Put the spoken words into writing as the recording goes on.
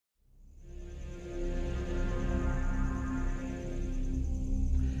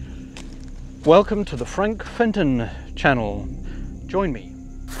Welcome to the Frank Fenton channel. Join me.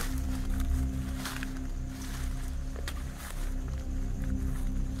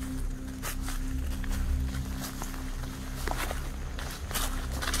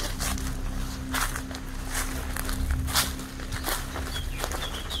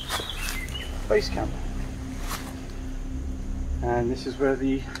 Base camp. And this is where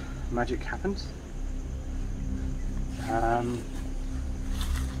the magic happens.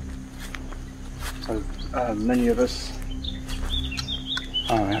 Many of us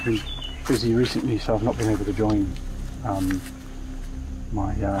have been busy recently, so I've not been able to join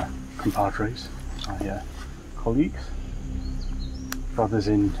my compadres, my colleagues, brothers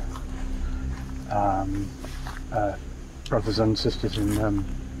and sisters in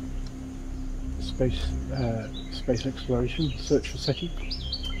space exploration, search for SETI,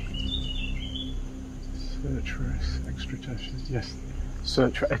 search for extraterrestrials, yes,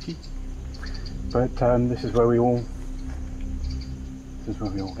 search for ETI. But this is where we all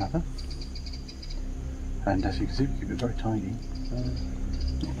gather, and as you can see, we keep it very tiny,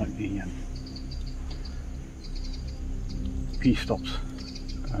 not like the pea stops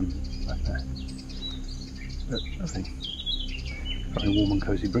back there. But okay, very warm and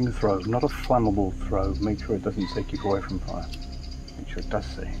cosy. Bring a throw, not a flammable throw. Make sure it doesn't take you away from fire. Make sure it does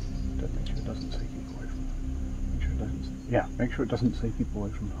say. Make sure it doesn't take you away from fire. Make sure it doesn't. Yeah, make sure it doesn't take people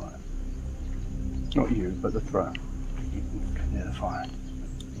away from fire. Not you, but the throw. You can get near the fire,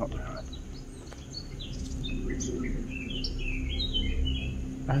 not the throw.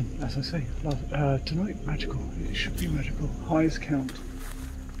 And as I say, tonight magical. It should be magical. Highest count.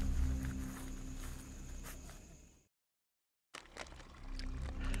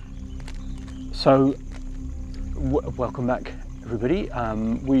 So, welcome back, everybody.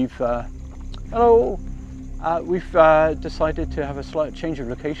 We've decided to have a slight change of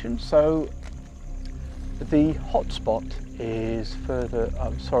location. So. The hotspot is further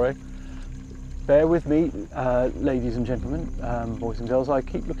up. Sorry, bear with me, ladies and gentlemen, boys and girls. I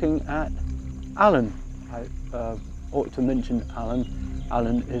keep looking at Alan. I ought to mention Alan.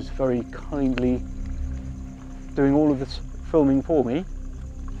 Alan is very kindly doing all of this filming for me.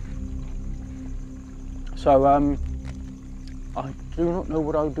 So I do not know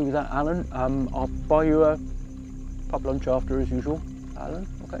what I'll do with that, Alan. I'll buy you a pub lunch after, as usual, Alan.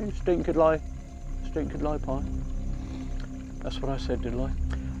 Okay, stinking lie pie. That's what I said, didn't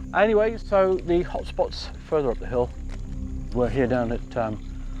I? Anyway, so the hotspot's further up the hill. We're here down at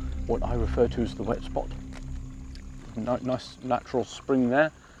what I refer to as the wet spot. Nice natural spring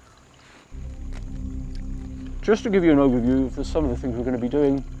there. Just to give you an overview of some of the things we're going to be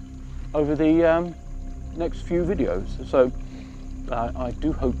doing over the next few videos. So I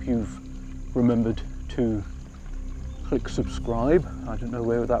do hope you've remembered to click subscribe. I don't know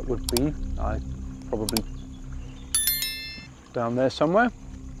where that would be. Probably down there somewhere.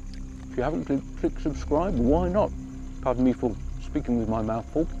 If you haven't clicked subscribe, why not? Pardon me for speaking with my mouth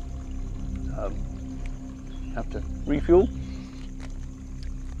full. Have to refuel.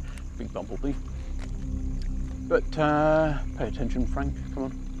 Big bumblebee. But pay attention, Frank. Come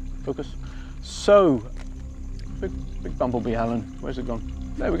on, focus. So, big bumblebee, Alan. Where's it gone?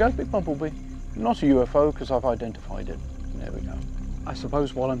 There we go. Big bumblebee. Not a UFO because I've identified it. There we go. I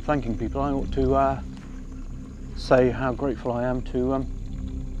suppose while I'm thanking people, I ought to say how grateful I am to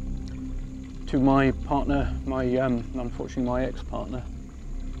my partner, unfortunately my ex-partner,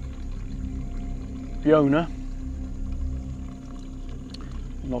 Fiona,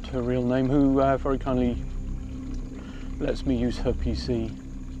 not her real name, who very kindly lets me use her PC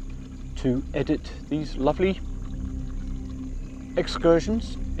to edit these lovely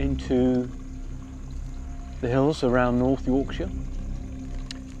excursions into the hills around North Yorkshire.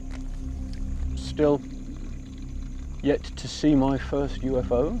 Still yet to see my first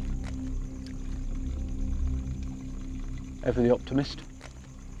UFO. Ever the optimist.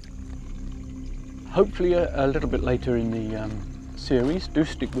 Hopefully a little bit later in the series. Do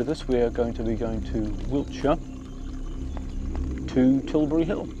stick with us. We are going to be going to Wiltshire, to Tilbury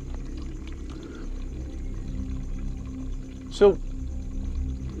Hill.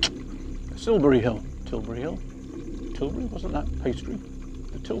 Tilbury Hill. Tilbury, wasn't that pastry?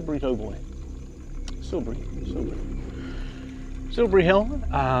 The Tilbury Doughboy. Tilbury Hill,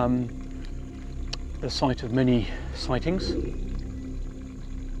 the site of many sightings,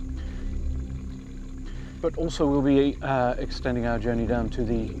 but also we'll be extending our journey down to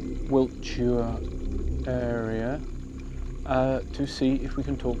the Wiltshire area to see if we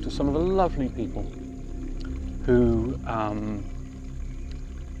can talk to some of the lovely people who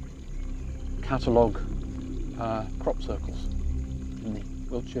catalogue crop circles in the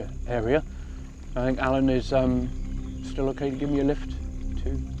Wiltshire area. I think Alan is still okay to give me a lift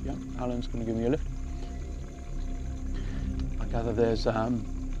too. Yeah, Alan's going to give me a lift. I gather there's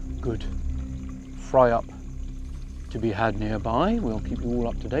good fry-up to be had nearby. We'll keep you all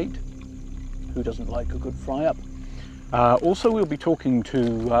up to date. Who doesn't like a good fry-up? Also, we'll be talking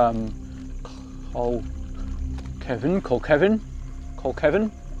to Kevin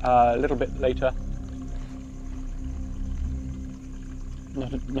a little bit later.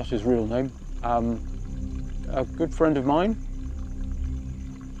 Not his real name. A good friend of mine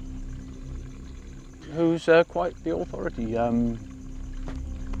who's quite the authority.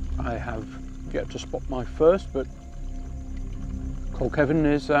 I have yet to spot my first, but Kevin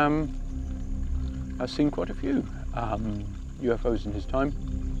is has seen quite a few UFOs in his time.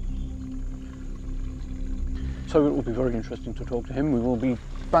 So it will be very interesting to talk to him. We will be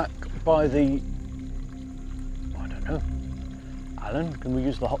back by the, I don't know, Alan, can we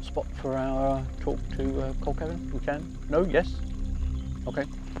use the hotspot for our talk to Kevin? We can? No? Yes? Okay.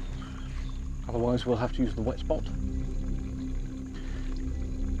 Otherwise we'll have to use the wet spot.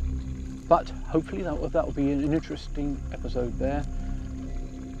 But hopefully that will be an interesting episode there.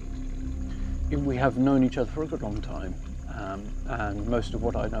 We have known each other for a good long time, and most of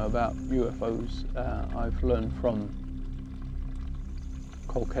what I know about UFOs I've learned from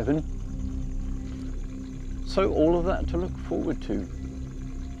Kevin. So all of that to look forward to.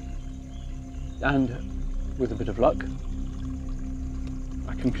 And with a bit of luck,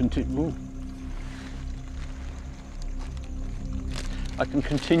 I can continue. I can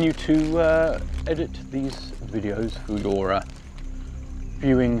continue to edit these videos for your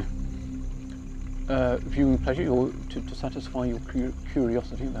viewing pleasure, or to satisfy your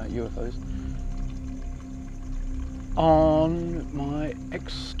curiosity about UFOs. My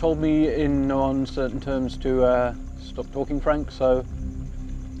ex told me in no uncertain terms to stop talking, Frank, so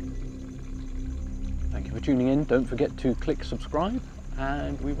thank you for tuning in. Don't forget to click subscribe,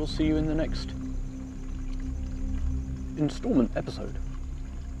 and we will see you in the next installment episode.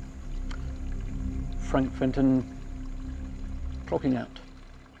 Frank Fenton, clocking out.